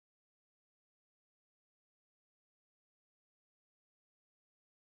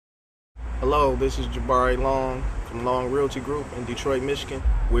Hello, this is Jabari Long from Long Realty Group in Detroit, Michigan.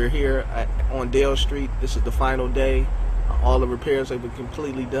 We're here on Dale Street. This is the final day. All the repairs have been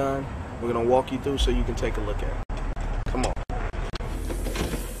completely done. We're going to walk you through so you can take a look at it. Come on.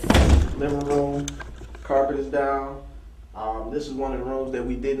 Living room, carpet is down. This is one of the rooms that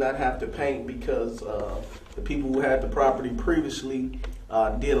we did not have to paint because the people who had the property previously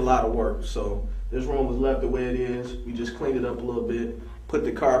did a lot of work. So this room was left the way it is. We just cleaned it up a little bit, put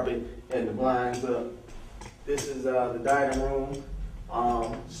the carpet and the blinds up. This is the dining room.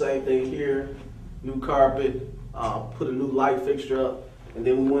 Same thing here. New carpet, put a new light fixture up, and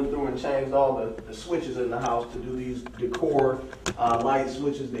then we went through and changed all the switches in the house to do these decor light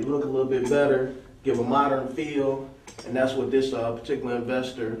switches. They look a little bit better, give a modern feel, and that's what this particular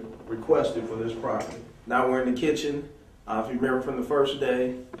investor requested for this property. Now we're in the kitchen. If you remember from the first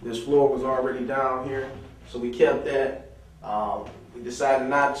day, this floor was already down here, so we kept that. We decided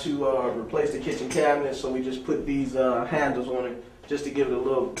not to replace the kitchen cabinet, so we just put these handles on it just to give it a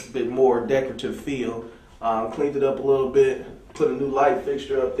little bit more decorative feel. Cleaned it up a little bit, put a new light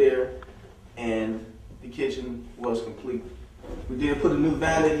fixture up there, and the kitchen was complete. We did put a new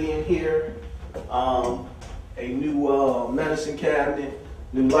vanity in here, a new medicine cabinet,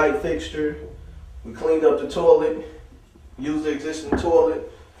 new light fixture. We cleaned up the toilet, used the existing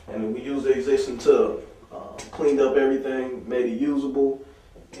toilet, and we used the existing tub. Cleaned up everything, made it usable,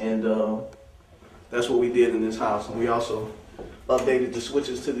 and that's what we did in this house. And we also updated the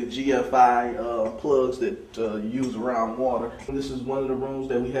switches to the GFI plugs that use around water. And this is one of the rooms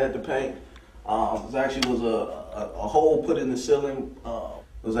that we had to paint. It actually was a hole put in the ceiling.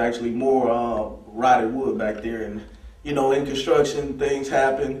 It was actually more rotted wood back there, and you know, in construction things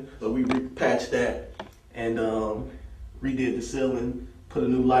happen, so we patched that and redid the ceiling, put a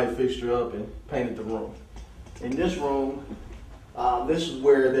new light fixture up, and painted the room. In this room, this is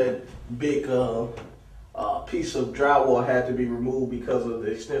where that big piece of drywall had to be removed because of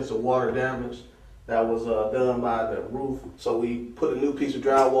the extensive water damage that was done by the roof. So we put a new piece of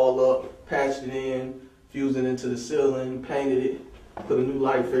drywall up, patched it in, fused it into the ceiling, painted it, put a new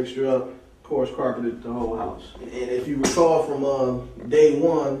light fixture up, of course carpeted the whole house. And if you recall from day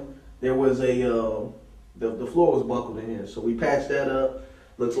one, there was the floor was buckled in here. So we patched that up,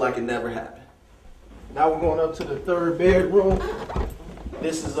 looks like it never happened. Now we're going up to the third bedroom.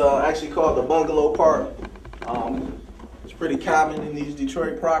 This is actually called the bungalow part. It's pretty common in these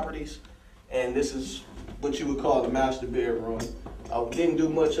Detroit properties, and this is what you would call the master bedroom. We didn't do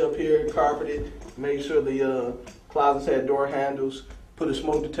much up here, carpeted, made sure the closets had door handles, put a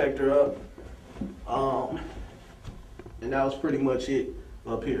smoke detector up, and that was pretty much it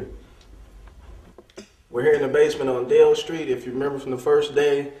up here. We're here in the basement on Dale Street. If you remember from the first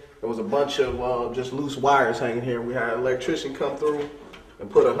day, there was a bunch of just loose wires hanging here. We had an electrician come through and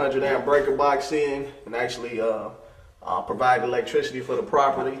put a 100-amp breaker box in and actually provide electricity for the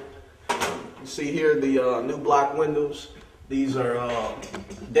property. You see here the new block windows. These are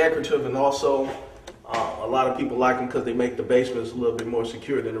decorative, and also a lot of people like them because they make the basements a little bit more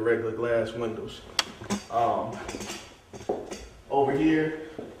secure than the regular glass windows. Over here,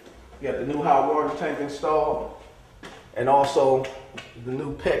 you got the new hot water tank installed, and also the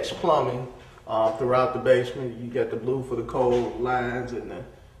new PEX plumbing throughout the basement. You got the blue for the cold lines and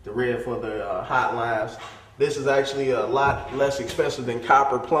the red for the hot lines. This is actually a lot less expensive than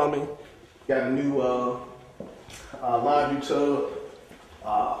copper plumbing. Got a new laundry tub,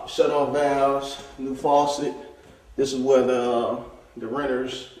 shut-off valves, new faucet. This is where the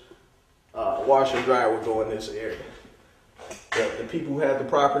renters' washer and dryer would go in this area. The people who had the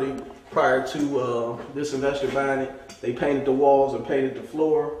property prior to this investor buying it, they painted the walls and painted the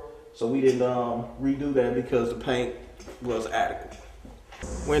floor, so we didn't redo that because the paint was adequate.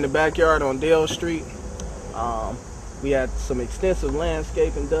 We're in the backyard on Dale Street. We had some extensive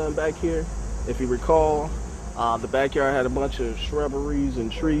landscaping done back here. If you recall, the backyard had a bunch of shrubberies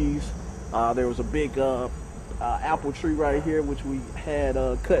and trees. There was a big apple tree right here, which we had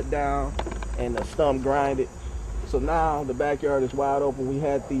cut down and the stump grinded. So now the backyard is wide open. We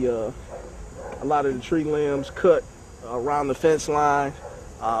had a lot of the tree limbs cut around the fence line.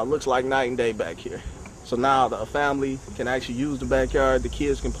 Looks like night and day back here. So now the family can actually use the backyard. The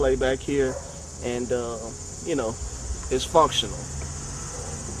kids can play back here, and you know, it's functional.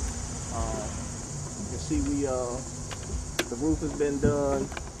 You can see the roof has been done.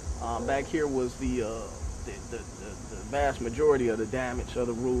 Back here was the vast majority of the damage of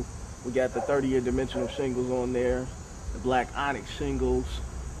the roof. We got the 30-year dimensional shingles on there, the black onyx shingles.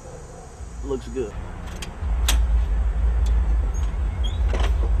 Looks good.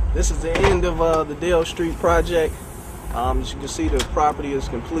 This is the end of the Dale Street project. As you can see, the property is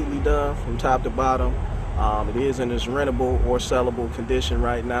completely done from top to bottom. It is in its rentable or sellable condition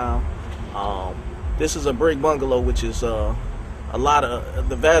right now. This is a brick bungalow, which is the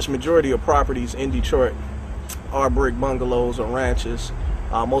vast majority of properties in Detroit are brick bungalows or ranches.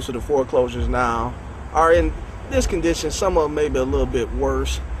 Most of the foreclosures now are in this condition. Some of them maybe a little bit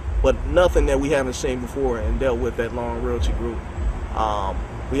worse, but nothing that we haven't seen before and dealt with at Long Realty Group.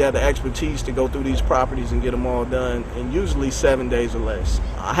 We have the expertise to go through these properties and get them all done in usually 7 days or less.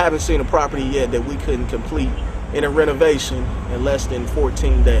 I haven't seen a property yet that we couldn't complete in a renovation in less than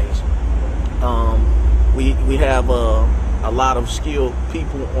 14 days. We have a lot of skilled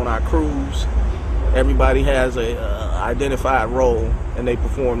people on our crews. Everybody has a identified role, and they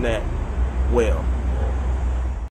perform that well.